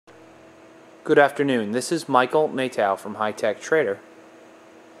Good afternoon. This is Michael Maytow from High Tech Trader.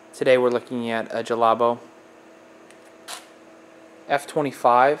 Today we're looking at a Julabo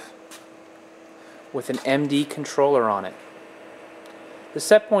F25 with an MD controller on it. The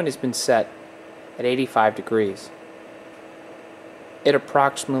set point has been set at 85 degrees. It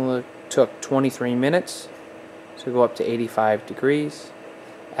approximately took 23 minutes to go up to 85 degrees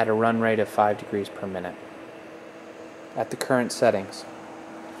at a run rate of 5 degrees per minute at the current settings.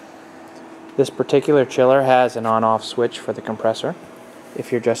 This particular chiller has an on-off switch for the compressor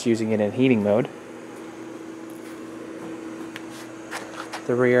if you're just using it in heating mode.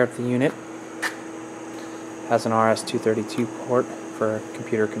 The rear of the unit has an RS-232 port for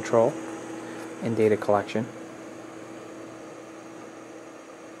computer control and data collection.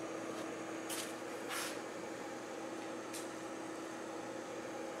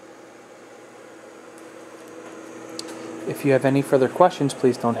 If you have any further questions,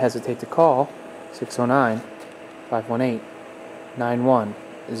 please don't hesitate to call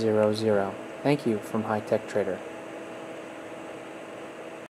 609-518-9100. Thank you from High Tech Trader.